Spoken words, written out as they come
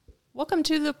Welcome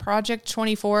to the Project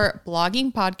 24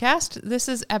 blogging podcast. This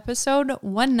is episode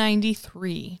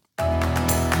 193.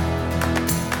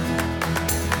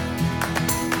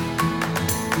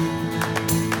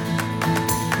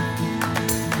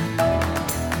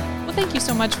 Well, thank you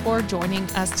so much for joining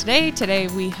us today. Today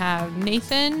we have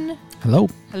Nathan. Hello.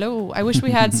 Hello. I wish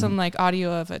we had some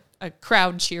audio of a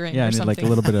crowd cheering or I need something. a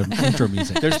little bit of intro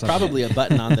music. There's probably a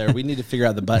button on there. We need to figure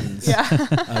out the buttons.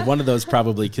 Yeah. One of those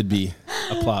probably could be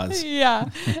applause. Yeah.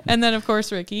 And then, of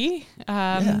course, Ricky.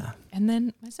 And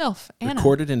then myself, Anna.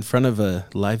 Recorded in front of a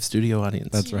live studio audience.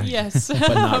 That's right. Yes.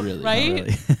 But not really. Right?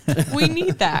 Not really. We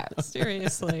need that.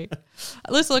 Seriously.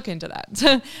 Let's look into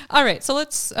that. All right. So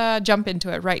let's jump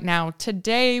into it right now.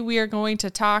 Today, we are going to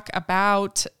talk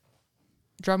about,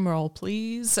 drum roll,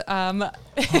 please.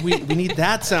 We need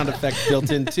that sound effect built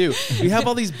in too. We have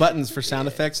all these buttons for sound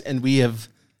effects and we have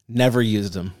never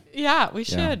used them. Yeah, we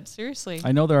should. Yeah. Seriously.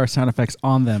 I know there are sound effects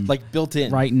on them Like built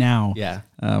in. right now. Yeah.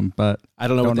 But I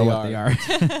don't know what they are.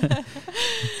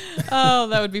 Oh,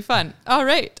 that would be fun. All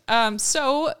right.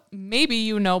 So maybe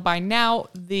you know by now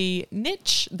the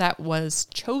niche that was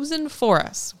chosen for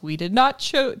us. We did not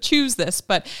choose this,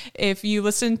 but if you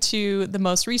listen to the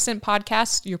most recent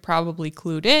podcast, you're probably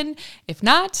clued in. If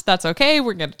not, that's okay.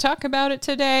 We're going to talk about it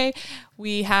today.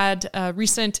 We had a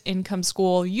recent Income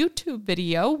School YouTube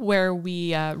video where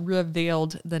we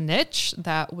revealed the niche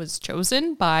that was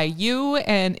chosen by you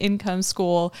and Income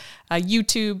School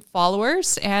YouTube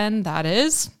followers, and that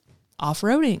is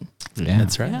off-roading. Yeah.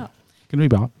 That's right. Yeah. Gonna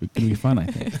be fun, I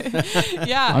think.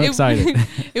 Yeah. I'm excited.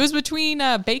 It was between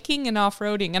baking and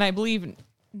off-roading, and I believe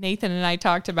Nathan and I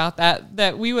talked about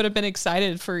that we would have been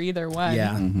excited for either one.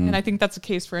 Yeah. Mm-hmm. And I think that's the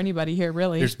case for anybody here,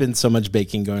 really. There's been so much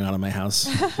baking going on in my house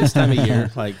this time of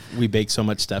year. Like we bake so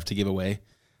much stuff to give away.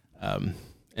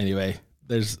 Anyway,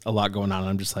 there's a lot going on.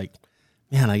 I'm just like,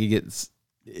 man, I could get.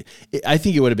 I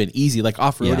think it would have been easy. Like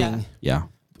off-roading, Yeah.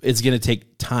 it's going to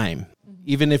take time.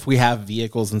 Even if we have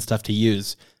vehicles and stuff to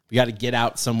use, we got to get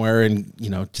out somewhere and,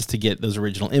 just to get those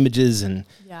original images. And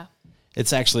Yeah.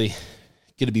 it's actually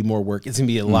going to be more work. It's going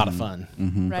to be a lot of fun.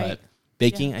 Right. But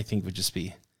baking, I think, would just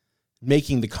be,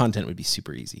 making the content would be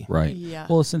super easy. Right. Yeah.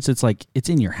 Well, since it's it's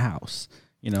in your house,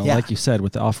 Yeah. like you said,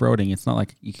 with the off-roading, it's not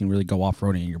like you can really go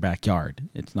off-roading in your backyard.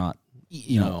 It's not,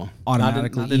 No,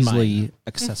 automatically not in easily mine.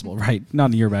 accessible, right?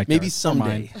 Not in your backyard. Maybe or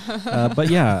someday. mine. But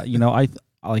yeah,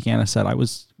 like Anna said, I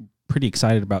was pretty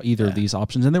excited about either of these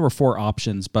options, and there were 4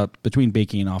 options, but between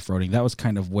baking and off-roading, that was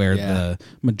kind of where the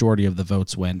majority of the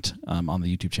votes went on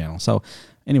the YouTube channel. So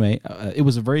anyway, it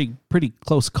was a pretty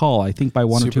close call, I think by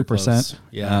 1 Super or 2%. close.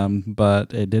 Yeah.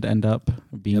 But it did end up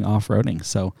being off-roading.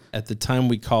 So At the time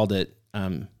we called it,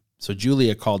 so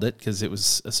Julia called it because it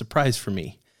was a surprise for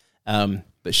me.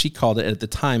 But she called it, at the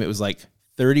time, it was like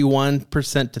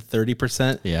 31% to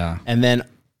 30%. yeah, And then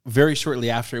very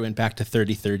shortly after, it went back to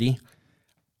 30-30.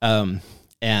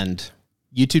 And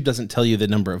YouTube doesn't tell you the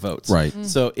number of votes. Right.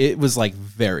 So it was like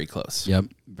very close. yep,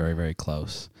 very, very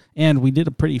close. And we did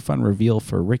a pretty fun reveal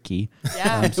for Ricky.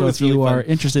 Yeah. So was if you really are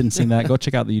fun. interested in seeing that, go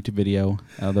check out the YouTube video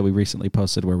that we recently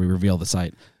posted where we reveal the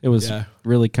site. It was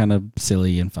really kind of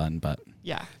silly and fun, but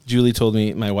Yeah. Julie told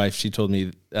me, my wife, she told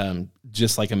me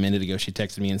just like a minute ago, she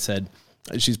texted me and said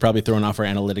she's probably throwing off her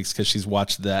analytics because she's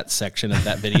watched that section of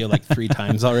that video like 3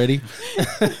 times already.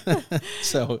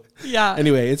 So Yeah.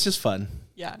 anyway, it's just fun.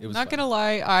 Yeah, It was not fun. gonna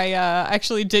lie, I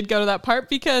actually did go to that part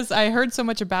because I heard so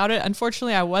much about it.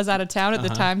 Unfortunately, I was out of town at the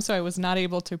time, so I was not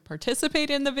able to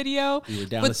participate in the video. You were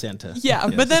down But- to Santa. Yeah,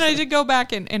 Yes. but then I did go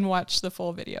back and watch the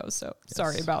full video, so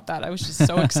sorry about that. I was just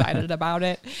so excited about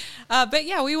it. But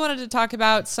yeah, we wanted to talk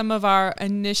about some of our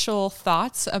initial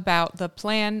thoughts about the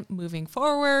plan moving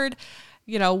forward.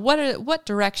 What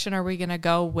direction are we going to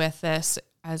go with this?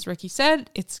 As Ricky said,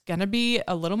 it's going to be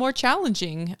a little more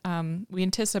challenging. We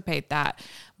anticipate that,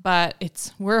 but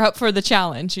we're up for the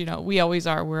challenge. We always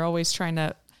are. We're always trying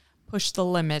to push the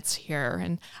limits here.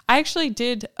 And I actually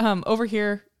did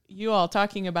overhear you all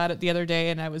talking about it the other day,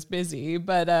 and I was busy,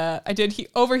 but I did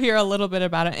overhear a little bit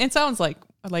about it. And it sounds like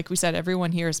we said,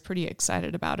 everyone here is pretty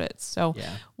excited about it. So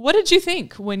what did you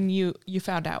think when you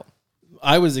found out?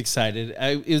 I was excited.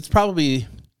 I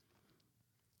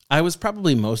was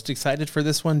probably most excited for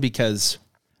this one because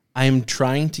I'm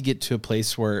trying to get to a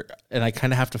place where, and I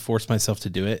kind of have to force myself to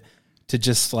do it, to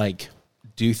just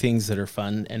do things that are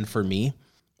fun. And for me,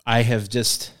 I have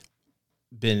just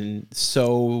been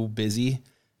so busy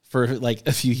for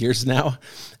a few years now.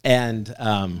 And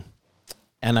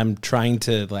I'm trying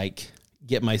to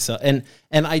get myself, and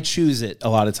I choose it a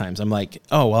lot of times. I'm like,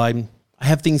 oh, well, I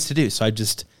have things to do. So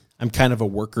I'm kind of a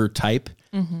worker type.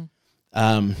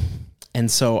 And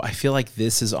so I feel like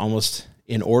this is almost,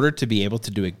 in order to be able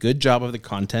to do a good job of the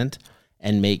content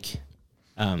and make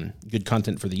good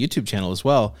content for the YouTube channel as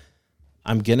well,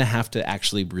 I'm going to have to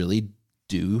actually really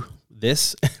do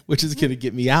this, which is going to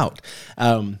get me out.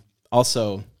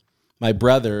 Also, my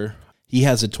brother, he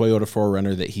has a Toyota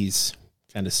 4Runner that he's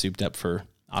kind of souped up for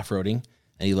off-roading,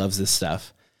 and he loves this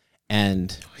stuff.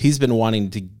 And he's been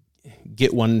wanting to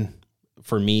get one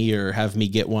for me or have me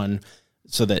get one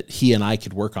so that he and I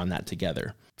could work on that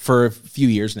together for a few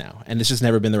years now. And it's just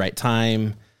never been the right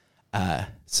time.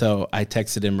 So I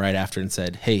texted him right after and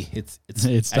said, hey, it's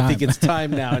time. I think it's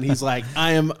time now. And he's like,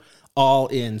 I am all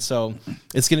in. So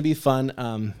it's going to be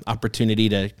fun opportunity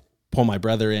to pull my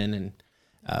brother in and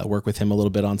work with him a little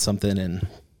bit on something and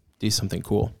do something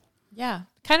cool. Yeah.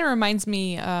 Kind of reminds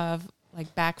me of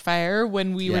like Backfire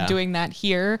when we were doing that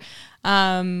here.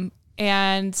 And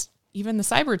even the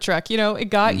Cybertruck, you know, it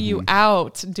got you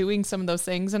out doing some of those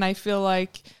things. And I feel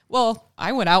like, well,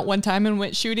 I went out one time and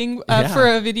went shooting for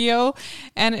a video,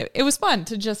 and it was fun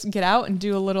to just get out and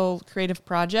do a little creative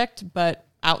project, but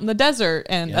out in the desert.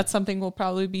 And that's something we'll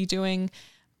probably be doing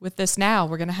with this now.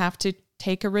 We're going to have to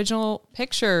take original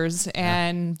pictures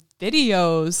and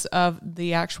videos of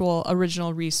the actual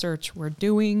original research we're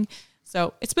doing.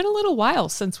 So it's been a little while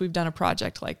since we've done a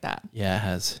project like that. Yeah, it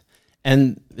has.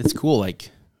 And it's cool. Like,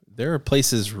 there are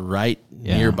places right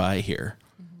nearby here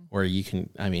where you can,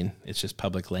 I mean, it's just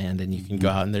public land and you can go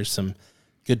out and there's some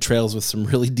good trails with some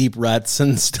really deep ruts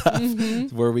and stuff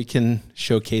where we can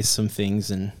showcase some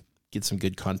things and get some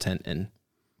good content and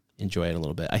enjoy it a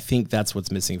little bit. I think that's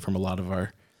what's missing from a lot of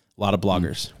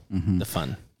bloggers, the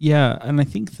fun. Yeah. And I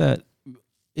think that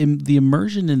in the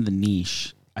immersion in the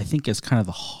niche, I think is kind of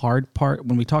the hard part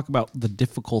when we talk about the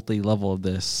difficulty level of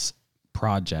this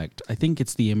project. I think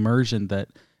it's the immersion that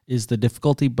is the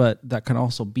difficulty, but that can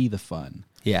also be the fun.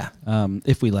 Yeah.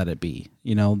 If we let it be,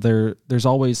 you know, there's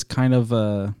always kind of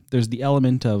there's the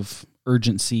element of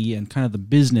urgency and kind of the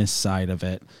business side of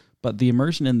it, but the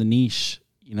immersion in the niche,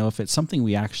 you know, if it's something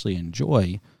we actually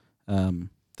enjoy,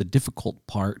 the difficult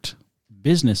part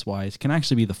business wise can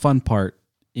actually be the fun part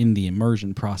in the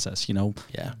immersion process, you know,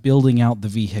 building out the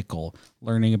vehicle,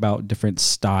 learning about different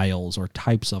styles or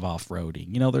types of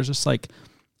off-roading. You know, there's just like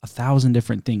 1,000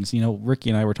 different things. You know, Ricky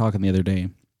and I were talking the other day,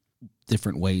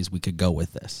 different ways we could go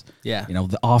with this. Yeah. You know,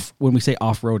 when we say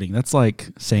off-roading, that's like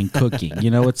saying cooking.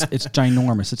 You know, it's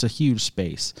ginormous. It's a huge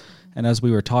space. And as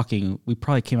we were talking, we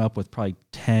probably came up with probably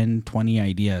 10, 20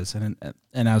 ideas. And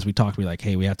as we talked, we were like,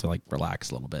 hey, we have to like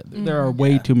relax a little bit. There are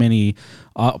way too many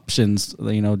options,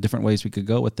 you know, different ways we could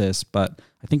go with this. But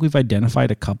I think we've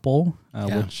identified a couple,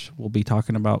 which we'll be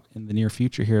talking about in the near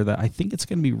future here, that I think it's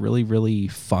going to be really, really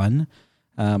fun.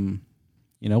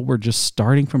 You know, we're just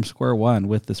starting from square one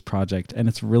with this project, and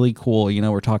it's really cool. You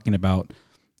know, we're talking about,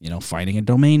 you know, finding a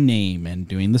domain name and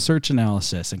doing the search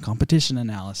analysis and competition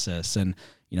analysis and,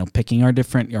 you know, picking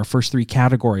our first 3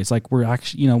 categories. Like, we're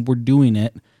actually, you know, we're doing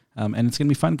it. And it's going to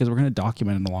be fun because we're going to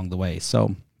document it along the way.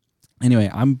 So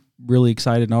anyway, I'm really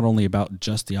excited not only about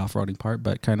just the off-roading part,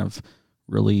 but kind of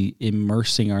really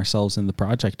immersing ourselves in the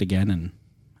project again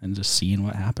and just seeing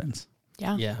what happens.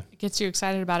 Yeah. It gets you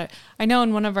excited about it. I know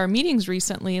in one of our meetings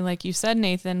recently, like you said,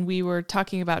 Nathan, we were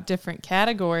talking about different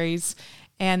categories,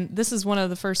 and this is one of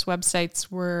the first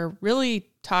websites we're really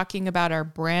talking about our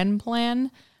brand plan.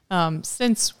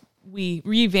 Since we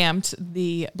revamped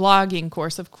the blogging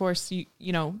course, of course,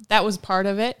 you know, that was part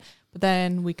of it, but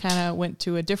then we kind of went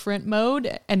to a different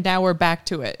mode and now we're back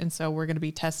to it. And so we're going to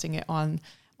be testing it on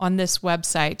this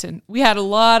website. And we had a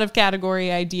lot of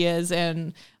category ideas,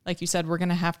 and like you said, we're going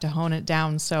to have to hone it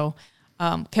down. So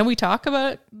can we talk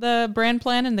about the brand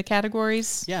plan and the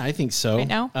categories? Yeah, I think so. Right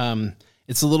now?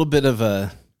 It's a little bit of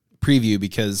a preview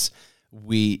because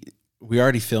we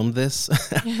already filmed this,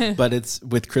 but it's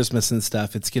with Christmas and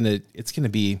stuff. It's gonna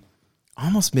be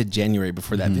almost mid-January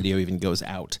before that video even goes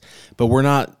out. But we're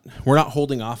not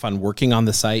holding off on working on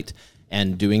the site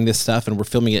and doing this stuff, and we're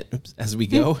filming it as we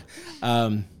go.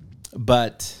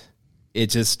 But it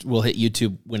just will hit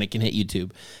YouTube when it can hit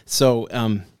YouTube. So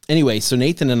anyway, so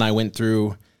Nathan and I went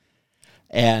through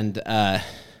and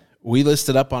we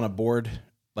listed up on a board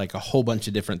like a whole bunch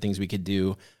of different things we could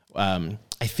do.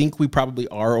 I think we probably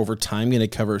are over time going to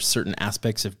cover certain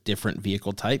aspects of different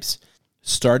vehicle types.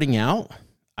 Starting out,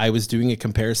 I was doing a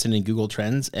comparison in Google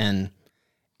Trends, and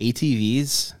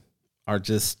ATVs are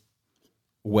just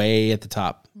way at the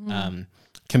top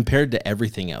compared to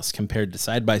everything else, compared to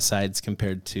side-by-sides,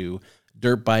 compared to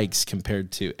dirt bikes,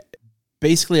 compared to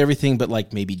basically everything but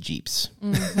like maybe Jeeps.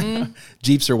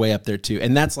 Jeeps are way up there too.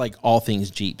 And that's like all things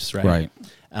Jeeps, right?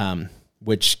 Right.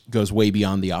 Which goes way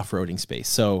beyond the off-roading space.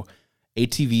 So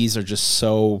ATVs are just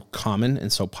so common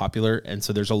and so popular. And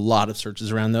so there's a lot of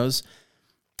searches around those.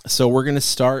 So we're going to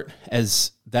start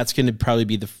as that's going to probably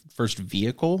be the first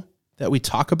vehicle that we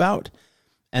talk about.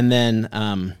 And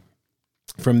then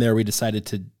from there, we decided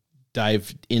to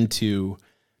dive into,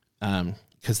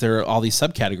 because there are all these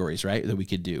subcategories, right, that we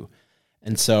could do.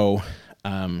 And so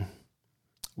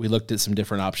we looked at some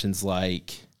different options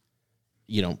like,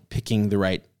 picking the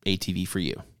right ATV for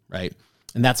you, right?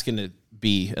 And that's going to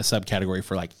be a subcategory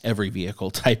for like every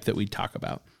vehicle type that we talk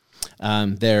about.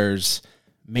 There's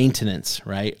maintenance,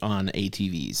 right, on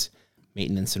ATVs,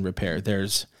 maintenance and repair.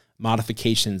 There's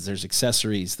modifications, there's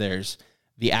accessories, there's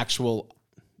the actual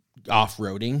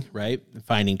off-roading, right,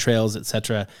 finding trails,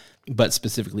 etc., but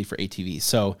specifically for ATVs.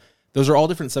 So those are all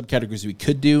different subcategories we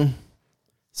could do.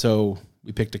 So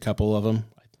we picked a couple of them.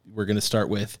 We're going to start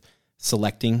with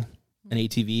selecting an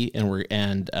ATV,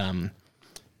 and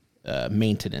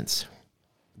maintenance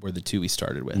were the two we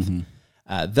started with.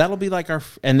 Mm-hmm. That'll be like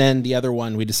and then the other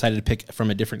one we decided to pick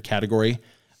from a different category,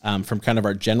 from kind of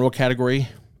our general category,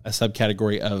 a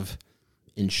subcategory of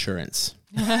insurance.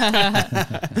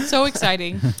 So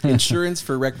exciting. Insurance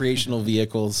for recreational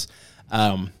vehicles.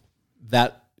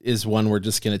 That is one we're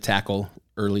just going to tackle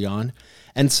early on.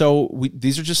 And so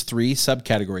these are just 3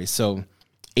 subcategories. So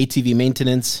ATV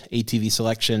maintenance, ATV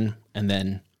selection, and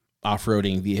then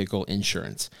off-roading vehicle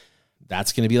insurance.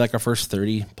 That's going to be like our first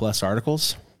 30 plus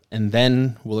articles, and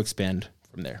then we'll expand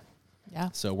from there. Yeah.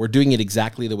 So we're doing it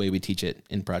exactly the way we teach it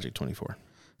in Project 24.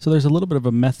 So there's a little bit of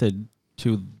a method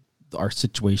to our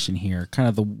situation here, kind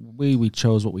of the way we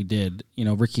chose what we did.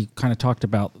 Ricky kind of talked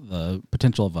about the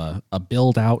potential of a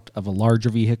build out of a larger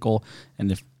vehicle.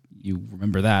 And if you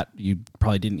remember that, you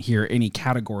probably didn't hear any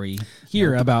category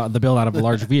here about the build out of a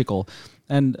larger vehicle.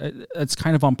 And it's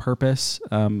kind of on purpose.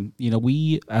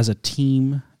 We as a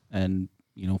team and,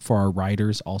 for our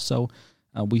riders also,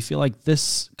 we feel like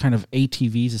this kind of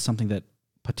ATVs is something that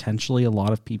potentially a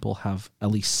lot of people have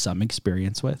at least some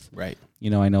experience with. Right.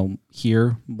 I know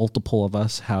here multiple of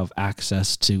us have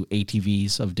access to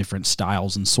ATVs of different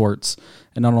styles and sorts.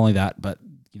 And not only that, but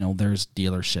there's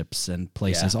dealerships and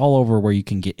places all over where you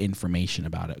can get information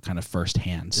about it kind of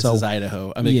firsthand. This is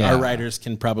Idaho. I mean, our riders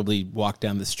can probably walk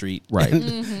down the street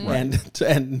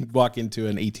and walk into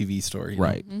an ATV store.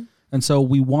 Right. Mm-hmm. And so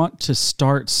we want to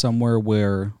start somewhere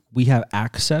where we have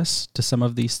access to some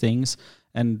of these things.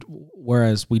 And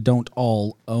whereas we don't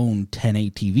all own 10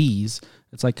 ATVs,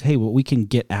 it's like, hey, well, we can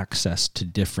get access to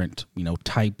different,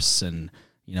 types and,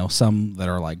 some that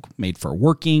are like made for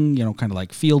working, kind of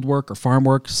like field work or farm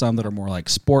work, some that are more like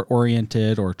sport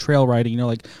oriented or trail riding,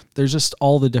 there's just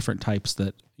all the different types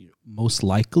that most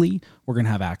likely we're going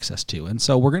to have access to. And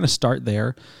so we're going to start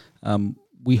there.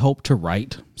 We hope to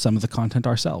write some of the content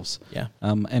ourselves. Yeah.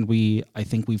 And I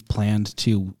think we've planned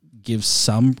to give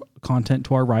some content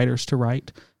to our writers to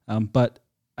write, but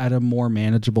at a more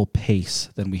manageable pace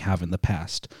than we have in the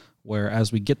past, where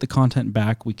as we get the content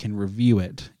back, we can review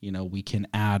it. We can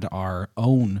add our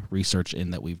own research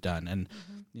in that we've done and,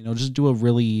 just do a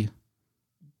really,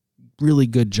 really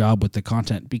good job with the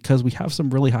content because we have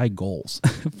some really high goals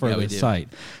for the site.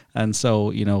 And so,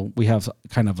 we have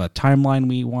kind of a timeline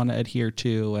we want to adhere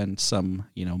to and some,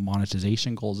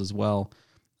 monetization goals as well,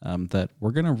 that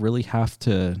we're going to really have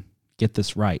to get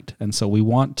this right. And so we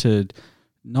want to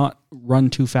not run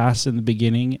too fast in the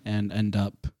beginning and end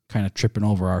up kind of tripping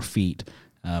over our feet,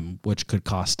 which could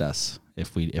cost us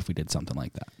if we did something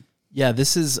like that. Yeah,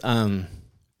 this is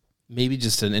maybe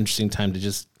just an interesting time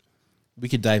to we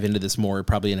could dive into this more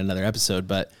probably in another episode,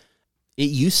 but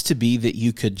it used to be that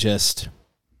you could just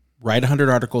write 100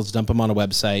 articles, dump them on a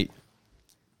website,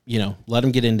 let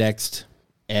them get indexed,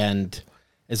 and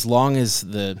as long as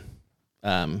there's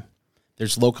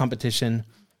low competition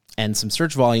and some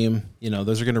search volume,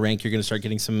 those are going to rank. You're going to start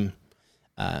getting some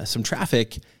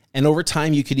traffic, and over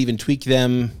time you could even tweak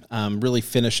them, really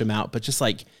finish them out, but just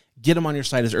like get them on your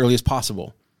site as early as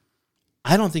possible.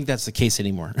 I don't think that's the case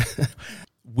anymore.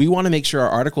 We want to make sure our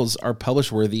articles are publish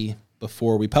worthy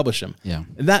before we publish them. Yeah,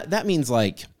 and that means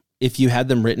like if you had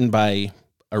them written by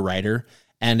a writer,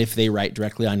 and if they write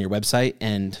directly on your website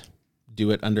and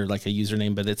do it under like a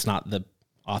username, but it's not the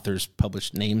author's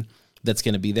published name that's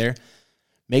going to be there,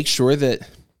 make sure that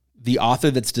the author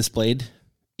that's displayed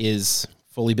is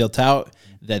fully built out,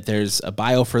 that there's a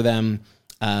bio for them.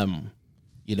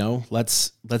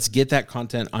 Let's get that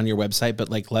content on your website, but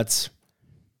like, let's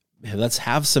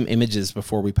have some images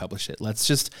before we publish it. Let's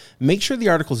just make sure the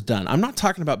article's done. I'm not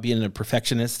talking about being a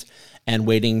perfectionist and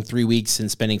waiting 3 weeks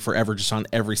and spending forever just on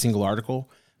every single article,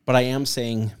 but I am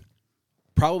saying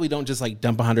probably don't just like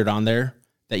dump 100 on there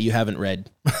that you haven't read.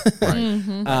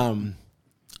 Right.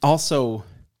 also,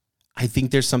 I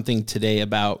think there's something today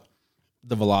about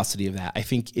the velocity of that. I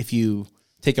think if you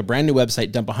take a brand new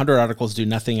website, dump 100 articles, do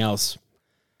nothing else,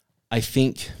 I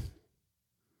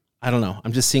don't know.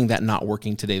 I'm just seeing that not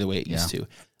working today the way it used to.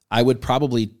 I would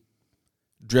probably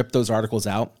drip those articles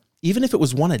out, even if it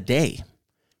was one a day,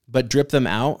 but drip them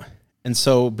out. And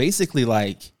so basically,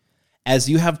 like, as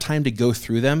you have time to go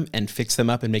through them and fix them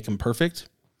up and make them perfect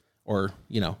or,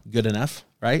 good enough,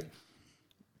 right?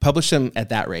 Publish them at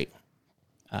that rate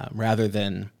rather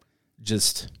than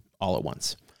just all at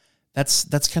once.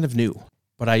 That's kind of new,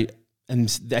 but I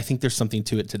think there's something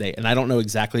to it today. And I don't know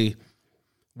exactly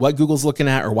what Google's looking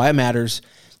at or why it matters,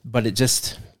 but it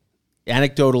just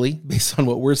anecdotally, based on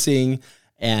what we're seeing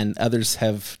and others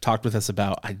have talked with us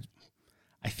about, I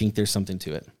think there's something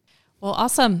to it. Well,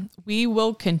 awesome. We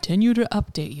will continue to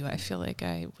update you. I feel like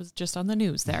I was just on the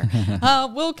news there.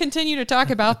 We'll continue to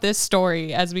talk about this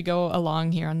story as we go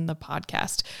along here on the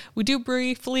podcast. We do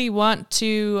briefly want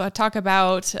to talk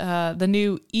about the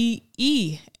new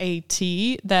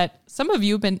EEAT that some of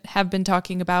you have been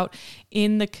talking about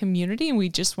in the community, and we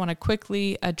just want to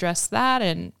quickly address that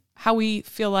and how we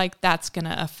feel like that's going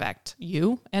to affect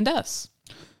you and us.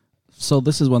 So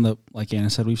this is one that, like Anna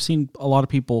said, we've seen a lot of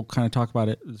people kind of talk about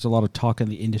it. There's a lot of talk in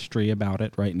the industry about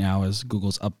it right now as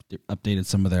Google's updated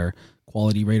some of their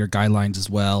quality rater guidelines as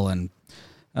well. And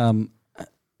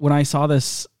when I saw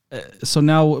this, so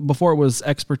now before it was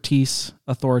expertise,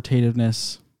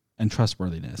 authoritativeness, and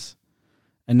trustworthiness.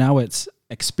 And now it's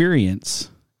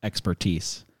experience,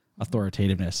 expertise,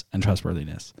 authoritativeness, and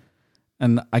trustworthiness.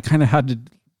 And I kind of had to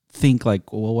think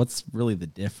like, well, what's really the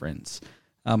difference?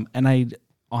 And I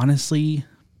honestly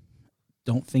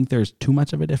don't think there's too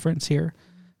much of a difference here.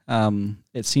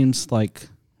 It seems like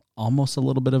almost a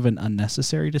little bit of an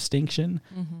unnecessary distinction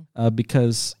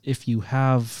because if you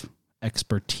have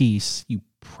expertise, you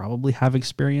probably have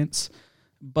experience.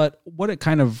 But what it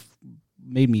kind of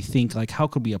made me think, like, how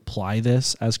could we apply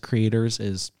this as creators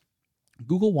is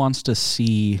Google wants to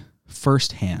see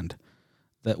firsthand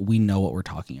that we know what we're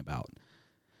talking about.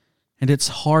 And it's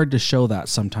hard to show that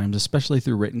sometimes, especially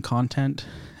through written content.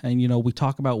 And, we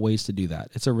talk about ways to do that.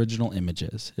 It's original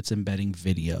images. It's embedding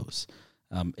videos.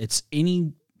 It's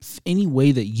any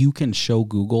way that you can show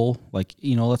Google, like,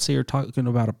 let's say you're talking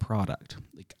about a product.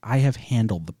 Like, I have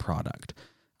handled the product.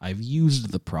 I've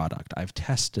used the product. I've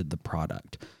tested the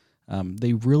product.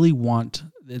 They really want,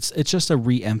 it's just a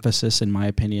re-emphasis, in my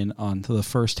opinion, on the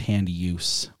first-hand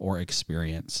use or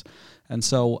experience. And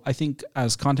so I think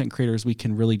as content creators, we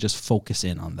can really just focus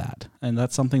in on that. And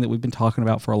that's something that we've been talking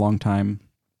about for a long time.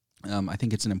 I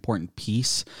think it's an important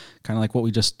piece, kind of like what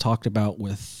we just talked about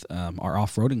with our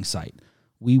off-roading site.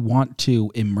 We want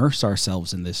to immerse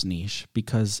ourselves in this niche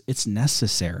because it's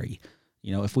necessary.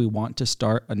 If we want to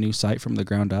start a new site from the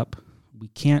ground up, we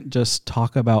can't just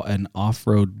talk about an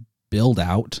off-road build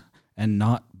out and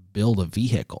not build a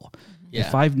vehicle. Yeah.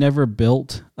 If I've never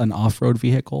built an off-road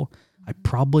vehicle, I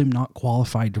probably am not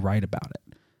qualified to write about it.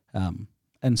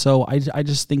 And so I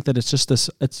just think that it's just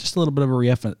a little bit of a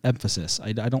re-emphasis.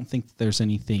 I don't think there's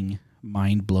anything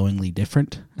mind-blowingly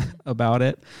different about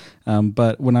it.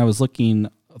 But when I was looking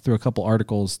through a couple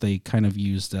articles, they kind of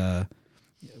used,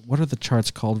 what are the charts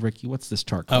called, Ricky? What's this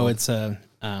chart called? Oh, it's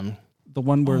the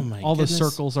one where all the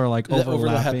circles are like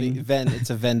overlapping. It's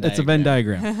a Venn diagram. It's a Venn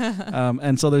diagram.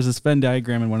 And so there's this Venn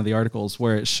diagram in one of the articles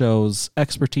where it shows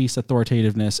expertise,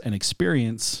 authoritativeness, and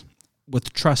experience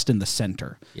with trust in the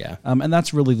center. Yeah. And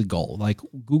that's really the goal. Like,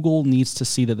 Google needs to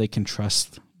see that they can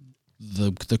trust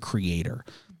the creator.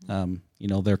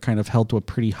 They're kind of held to a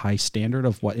pretty high standard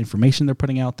of what information they're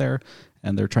putting out there,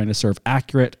 and they're trying to serve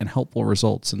accurate and helpful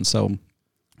results. And so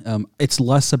it's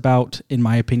less about, in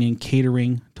my opinion,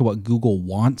 catering to what Google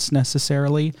wants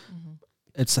necessarily.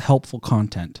 It's helpful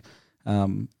content.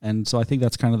 And so I think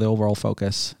that's kind of the overall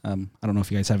focus. I don't know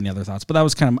if you guys have any other thoughts, but that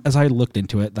was kind of, as I looked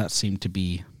into it, that seemed to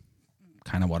be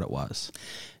kind of what it was.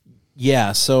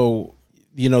 Yeah. So,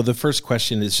 the first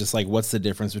question is just like, what's the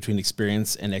difference between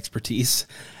experience and expertise?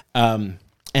 And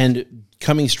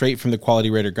coming straight from the quality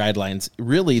rater guidelines,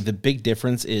 really the big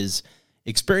difference is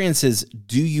experience is,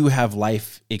 do you have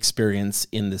life experience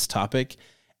in this topic?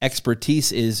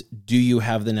 Expertise is, do you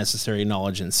have the necessary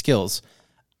knowledge and skills?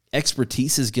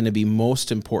 Expertise is going to be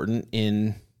most important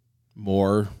in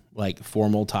more like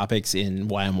formal topics in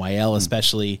YMYL,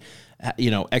 especially,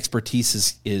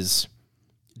 expertise is,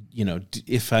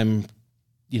 if I'm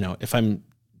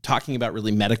talking about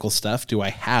really medical stuff, do I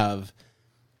have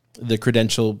the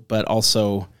credential, but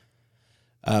also,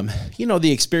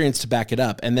 the experience to back it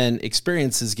up? And then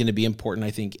experience is going to be important,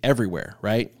 I think, everywhere,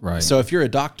 right? Right. So if you're a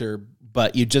doctor,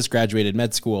 but you just graduated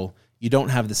med school, you don't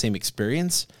have the same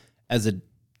experience as a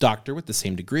doctor with the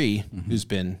same degree who's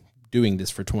been doing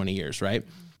this for 20 years, right?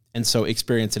 And so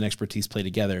experience and expertise play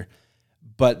together.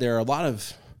 But there are a lot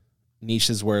of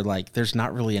niches where like there's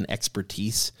not really an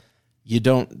expertise.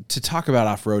 To talk about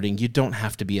off-roading, you don't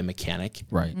have to be a mechanic.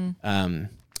 Right.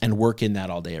 And work in that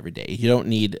all day, every day. You don't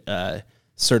need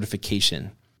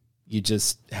certification. You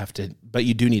just have to, but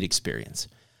you do need experience.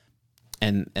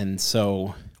 And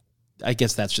so I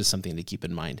guess that's just something to keep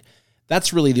in mind.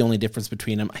 That's really the only difference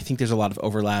between them. I think there's a lot of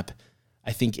overlap.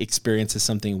 I think experience is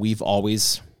something we've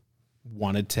always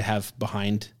wanted to have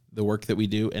behind the work that we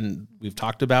do and we've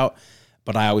talked about,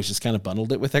 but I always just kind of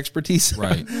bundled it with expertise.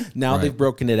 Right. Now they've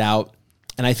broken it out,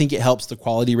 and I think it helps the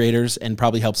quality raters and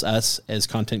probably helps us as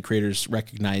content creators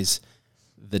recognize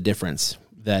the difference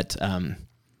that,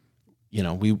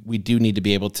 we do need to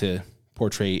be able to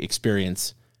portray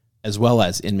experience as well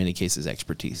as, in many cases,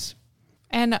 expertise.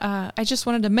 And I just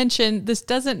wanted to mention, this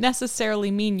doesn't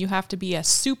necessarily mean you have to be a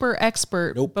super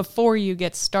expert before you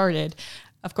get started.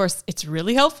 Of course, it's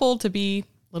really helpful to be a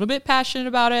little bit passionate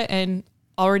about it and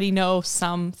already know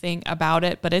something about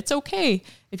it, but it's okay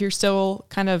if you're still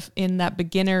kind of in that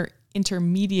beginner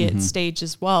intermediate stage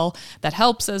as well. That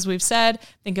helps, as we've said,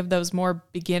 think of those more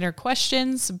beginner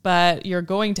questions, but you're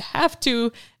going to have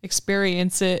to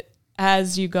experience it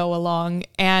as you go along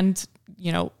and,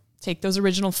 take those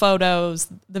original photos,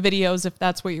 the videos, if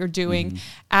that's what you're doing,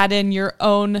 add in your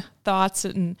own thoughts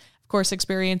and, of course,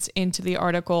 experience into the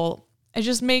article. And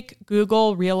just make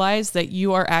Google realize that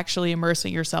you are actually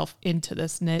immersing yourself into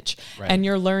this niche and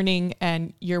you're learning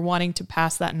and you're wanting to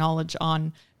pass that knowledge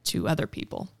on to other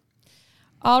people.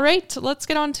 All right, let's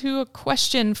get on to a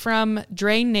question from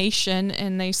Dre Nation.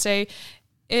 And they say,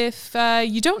 if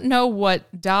you don't know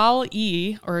what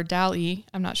DALL-E,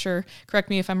 I'm not sure, correct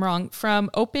me if I'm wrong, from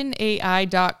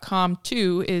OpenAI.com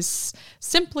 2 is,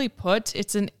 simply put,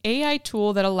 it's an AI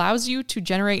tool that allows you to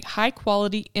generate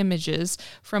high-quality images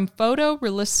from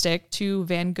photorealistic to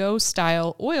Van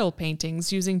Gogh-style oil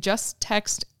paintings using just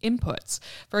text inputs.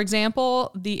 For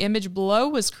example, the image below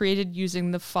was created using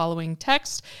the following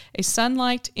text: a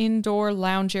sunlight indoor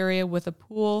lounge area with a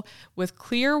pool with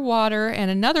clear water and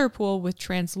another pool with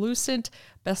translucent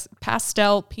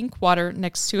pastel pink water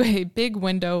next to a big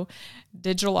window.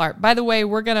 Digital art. By the way,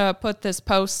 we're going to put this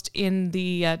post in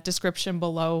the description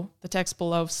below, the text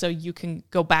below, so you can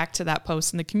go back to that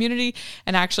post in the community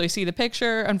and actually see the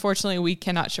picture. Unfortunately, we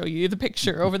cannot show you the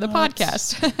picture over the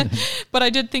podcast, but I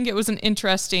did think it was an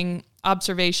interesting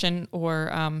observation or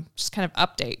just kind of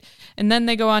update. And then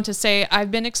they go on to say,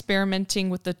 I've been experimenting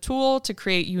with the tool to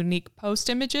create unique post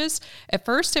images. At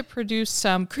first, it produced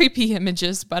some creepy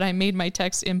images, but I made my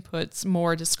text inputs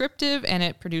more descriptive and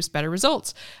it produced better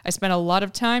results. I spent a lot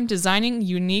of time designing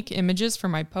unique images for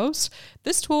my posts.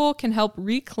 This tool can help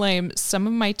reclaim some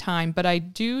of my time, but I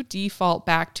do default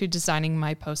back to designing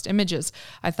my post images.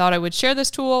 I thought I would share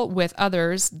this tool with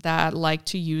others that like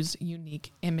to use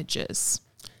unique images.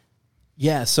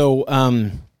 Yeah, so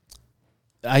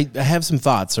I have some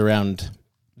thoughts around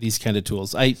these kind of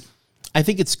tools. I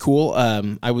think it's cool.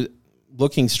 I was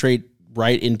looking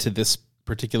right into this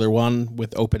particular one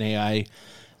with OpenAI,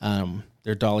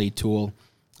 their DALL-E tool,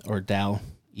 or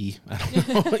DALL-E. I don't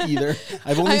know either.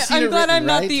 I've only seen it. I'm glad I'm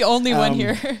not the only one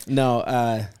here. No,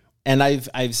 and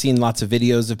I've seen lots of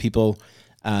videos of people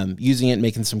using it,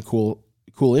 making some cool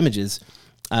images.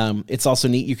 It's also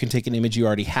neat. You can take an image you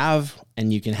already have,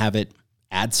 and you can have it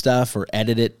add stuff or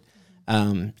edit it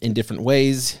in different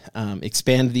ways,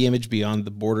 expand the image beyond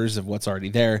the borders of what's already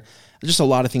there. There's just a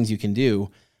lot of things you can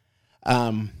do.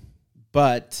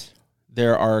 But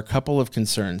there are a couple of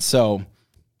concerns. So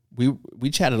we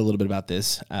chatted a little bit about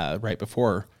this right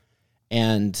before.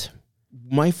 And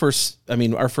our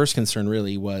first concern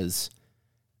really was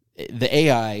the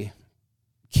AI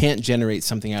can't generate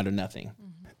something out of nothing.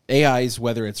 Mm-hmm. AIs,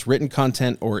 whether it's written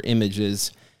content or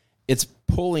images, it's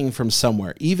pulling from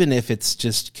somewhere, even if it's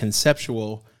just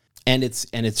conceptual and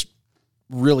it's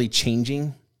really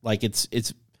changing. Like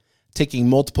it's taking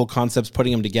multiple concepts,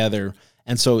 putting them together.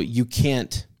 And so you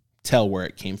can't tell where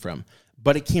it came from,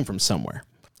 but it came from somewhere.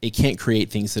 It can't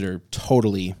create things that are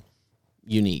totally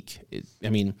unique.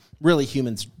 Really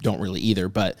humans don't really either,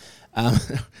 but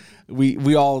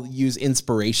we all use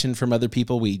inspiration from other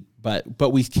people.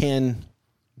 But we can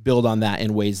build on that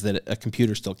in ways that a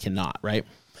computer still cannot, right?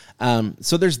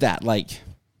 So there's that. Like,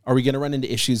 are we going to run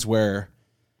into issues where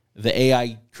the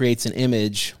AI creates an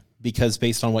image because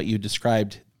based on what you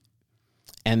described,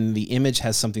 and the image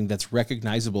has something that's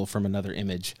recognizable from another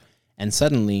image, and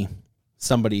suddenly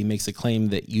somebody makes a claim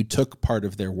that you took part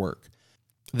of their work?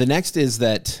 The next is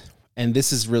that, and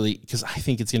this is really, because I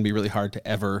think it's going to be really hard to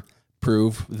ever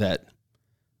prove that,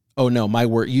 oh no, my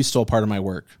work, you stole part of my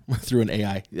work through an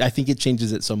AI. I think it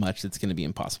changes it so much it's going to be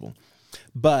impossible.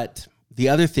 But the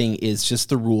other thing is just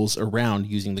the rules around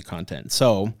using the content.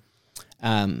 So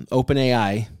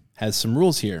OpenAI has some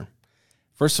rules here.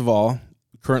 First of all,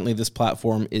 currently this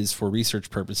platform is for research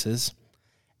purposes.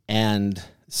 And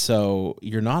so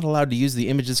you're not allowed to use the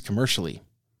images commercially.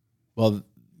 Well,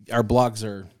 our blogs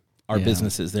are our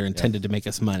businesses. They're intended to make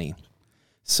us money.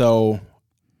 So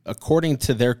according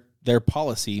to their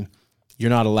policy, you're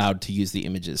not allowed to use the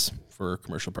images for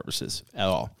commercial purposes at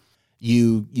all.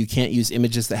 You can't use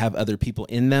images that have other people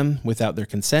in them without their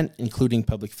consent, including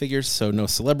public figures. So no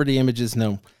celebrity images,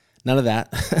 none of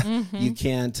that. Mm-hmm. You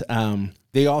can't.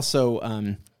 They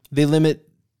also they limit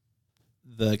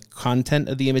the content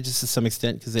of the images to some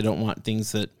extent because they don't want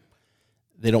things that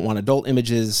they don't want adult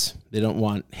images. They don't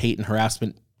want hate and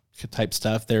harassment type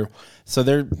stuff.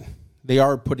 They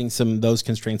are putting some of those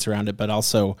constraints around it, but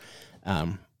also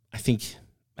I think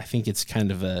it's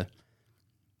kind of a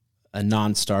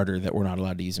non-starter that we're not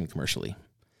allowed to use them commercially.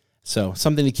 So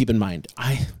something to keep in mind.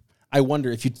 I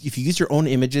wonder if you use your own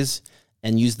images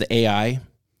and use the AI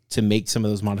to make some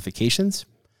of those modifications,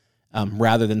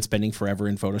 rather than spending forever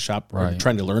in Photoshop or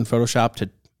trying to learn Photoshop to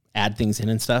add things in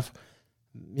and stuff,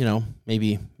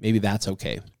 maybe that's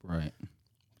okay. Right.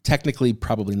 Technically,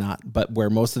 probably not, but where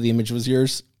most of the image was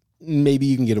yours, maybe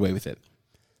you can get away with it.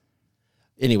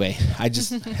 Anyway, I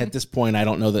just, at this point, I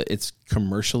don't know that it's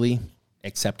commercially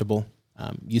acceptable.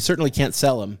 You certainly can't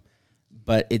sell them,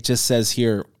 but it just says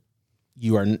here,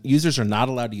 users are not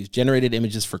allowed to use generated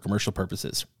images for commercial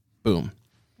purposes. Boom.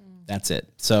 That's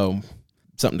it. So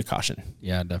something to caution.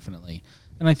 Yeah, definitely.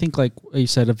 And I think, like you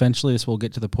said, eventually this will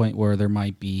get to the point where there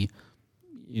might be,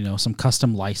 some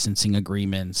custom licensing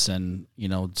agreements and,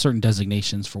 certain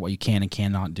designations for what you can and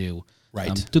cannot do.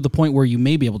 Right. To the point where you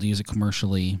may be able to use it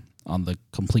commercially on the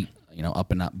complete,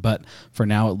 up and up. But for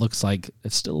now, it looks like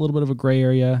it's still a little bit of a gray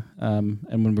area. And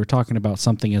when we're talking about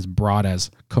something as broad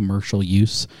as commercial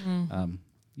use,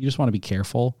 you just want to be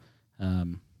careful.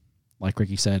 Like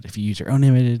Ricky said, if you use your own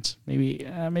image, maybe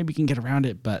you can get around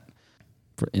it. But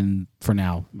for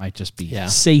now, might just be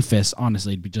safest.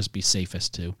 Honestly, it'd just be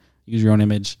safest to use your own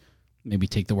image. Maybe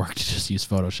take the work to just use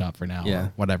Photoshop for now,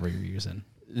 or whatever you're using.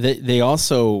 They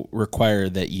also require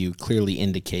that you clearly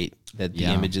indicate that the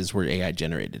images were AI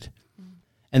generated.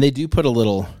 And they do put a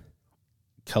little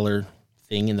color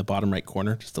thing in the bottom right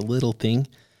corner, just a little thing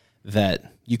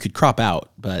that you could crop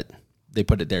out, but they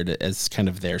put it there as kind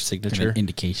of their signature. Kind of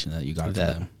indication that you got it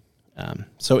from them.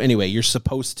 So anyway, you're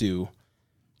supposed to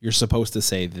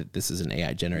say that this is an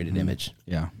AI generated image.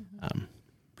 Yeah.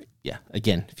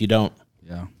 Again, if you don't,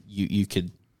 you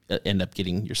could end up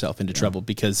getting yourself into trouble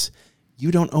because you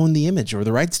don't own the image or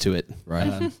the rights to it.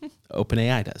 Right.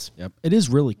 OpenAI does. Yep. It is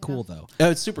really cool though.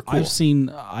 Oh, it's super cool.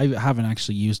 I haven't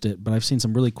actually used it, but I've seen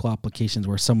some really cool applications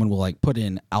where someone will like put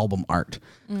in album art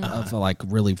of like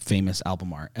really famous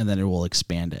album art, and then it will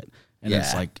expand it. And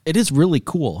it's like, it is really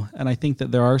cool. And I think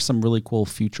that there are some really cool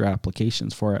future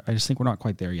applications for it. I just think we're not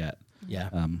quite there yet. Yeah.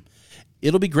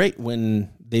 It'll be great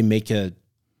when they make a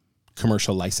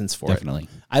commercial license for it. Definitely.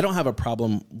 I don't have a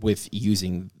problem with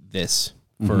using this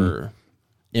for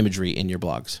imagery in your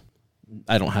blogs.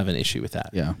 I don't have an issue with that.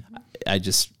 Yeah. I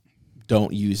just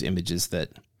don't use images that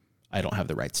I don't have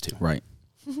the rights to. Right.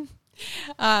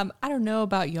 I don't know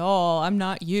about y'all. I'm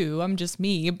not you. I'm just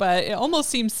me. But it almost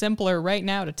seems simpler right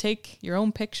now to take your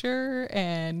own picture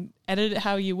and edit it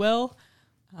how you will,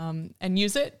 and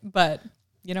use it. But,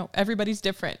 everybody's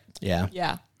different. Yeah.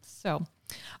 Yeah. So,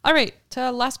 all right.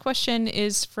 Last question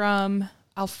is from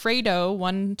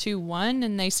Alfredo121.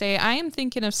 And they say, I am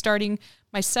thinking of starting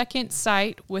my second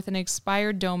site with an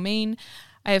expired domain.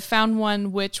 I have found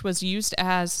one which was used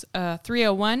as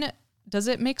 301. Does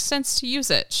it make sense to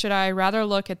use it? Should I rather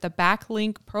look at the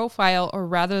backlink profile or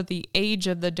rather the age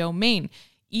of the domain,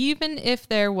 even if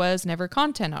there was never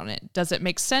content on it? Does it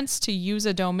make sense to use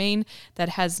a domain that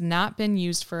has not been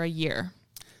used for a year?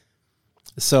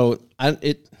 So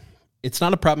it's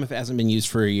not a problem if it hasn't been used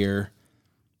for a year,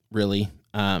 really.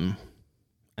 I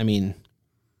mean,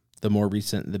 the more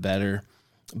recent, the better.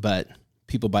 But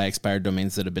people buy expired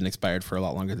domains that have been expired for a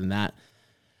lot longer than that.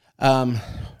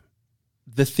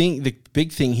 The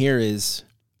big thing here is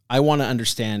I want to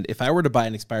understand if I were to buy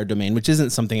an expired domain, which isn't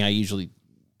something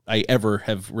I ever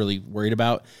have really worried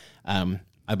about.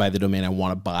 I buy the domain I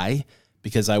want to buy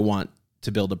because I want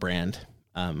to build a brand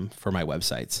for my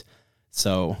websites.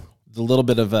 So the little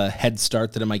bit of a head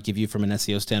start that it might give you from an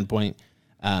SEO standpoint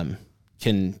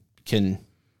can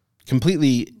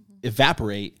completely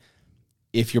evaporate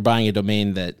if you're buying a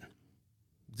domain that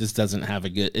just doesn't have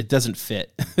it doesn't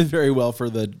fit very well for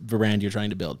the brand you're trying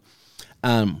to build.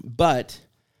 But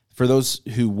for those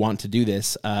who want to do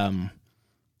this,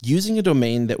 using a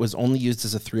domain that was only used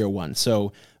as a 301.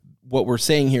 So what we're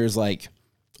saying here is like,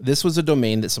 this was a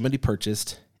domain that somebody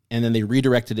purchased and then they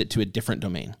redirected it to a different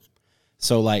domain.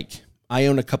 So like I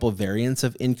own a couple of variants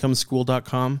of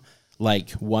incomeschool.com,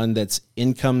 like one that's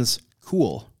incomes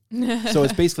cool. So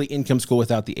it's basically income school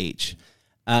without the H.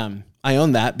 I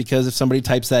own that because if somebody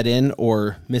types that in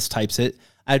or mistypes it,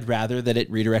 I'd rather that it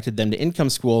redirected them to income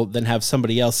school than have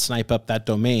somebody else snipe up that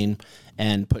domain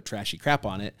and put trashy crap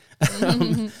on it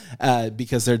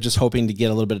because they're just hoping to get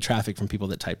a little bit of traffic from people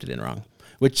that typed it in wrong,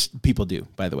 which people do,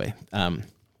 by the way.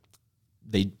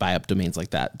 They buy up domains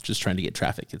like that, just trying to get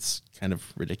traffic. It's kind of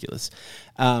ridiculous.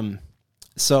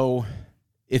 So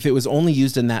if it was only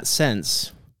used in that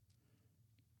sense,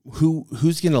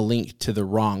 who's going to link to the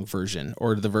wrong version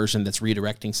or to the version that's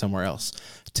redirecting somewhere else?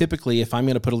 Typically, if I'm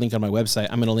going to put a link on my website,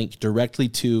 I'm going to link directly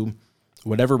to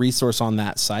whatever resource on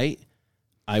that site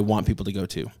I want people to go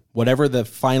to, whatever the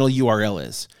final URL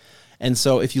is. And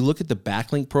so if you look at the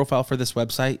backlink profile for this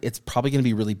website, it's probably going to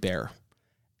be really bare.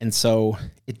 And so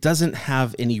it doesn't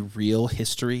have any real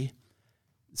history.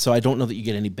 So I don't know that you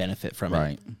get any benefit from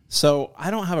it. So I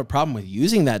don't have a problem with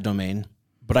using that domain,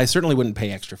 but I certainly wouldn't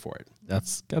pay extra for it.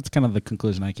 That's kind of the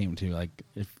conclusion I came to. Like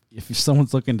if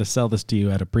someone's looking to sell this to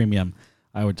you at a premium,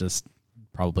 I would just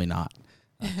probably not.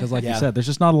 Because like you said, there's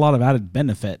just not a lot of added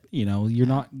benefit. You know, you're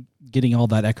not getting all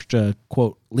that extra,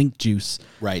 quote, link juice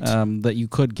that you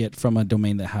could get from a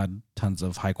domain that had tons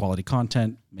of high quality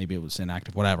content. Maybe it was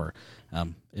inactive, whatever.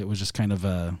 It was just kind of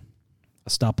a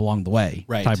stop along the way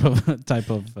type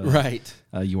of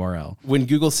URL. When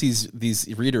Google sees these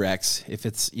redirects, if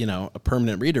it's, a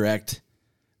permanent redirect,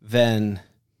 then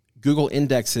Google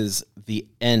indexes the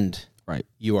end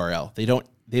URL. They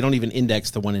don't even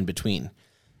index the one in between.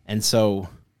 And so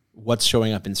what's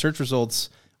showing up in search results,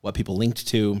 what people linked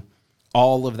to,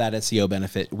 all of that SEO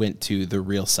benefit went to the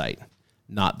real site,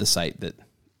 not the site that,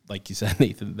 like you said,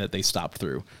 Nathan, that they stopped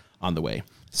through on the way.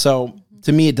 So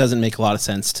to me, it doesn't make a lot of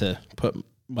sense to put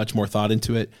much more thought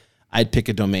into it. I'd pick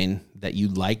a domain that you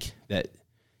like, that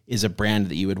is a brand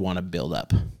that you would want to build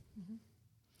up.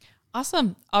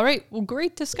 Awesome. All right. Well,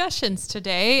 great discussions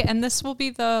today. And this will be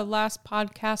the last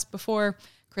podcast before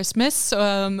Christmas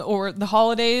or the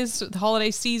holidays, the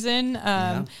holiday season.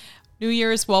 New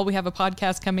Year's, well, we have a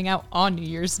podcast coming out on New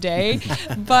Year's Day.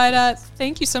 But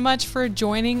thank you so much for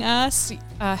joining us.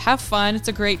 Have fun. It's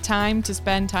a great time to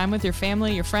spend time with your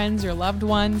family, your friends, your loved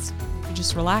ones. You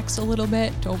just relax a little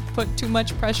bit. Don't put too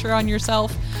much pressure on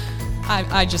yourself.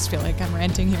 I just feel like I'm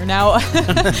ranting here now.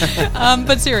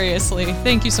 But seriously,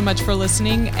 thank you so much for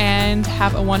listening and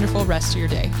have a wonderful rest of your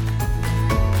day.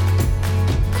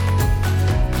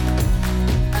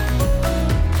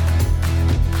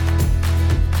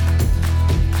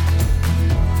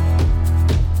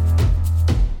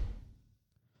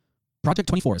 Project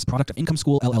 24 is a product of Income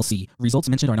School, LLC. Results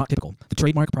mentioned are not typical. The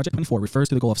trademark Project 24 refers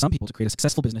to the goal of some people to create a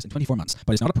successful business in 24 months,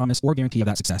 but is not a promise or guarantee of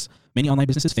that success. Many online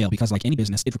businesses fail because, like any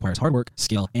business, it requires hard work,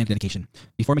 skill, and dedication.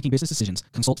 Before making business decisions,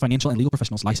 consult financial and legal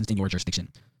professionals licensed in your jurisdiction.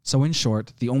 So in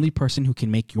short, the only person who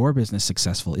can make your business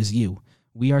successful is you.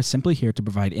 We are simply here to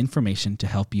provide information to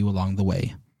help you along the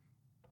way.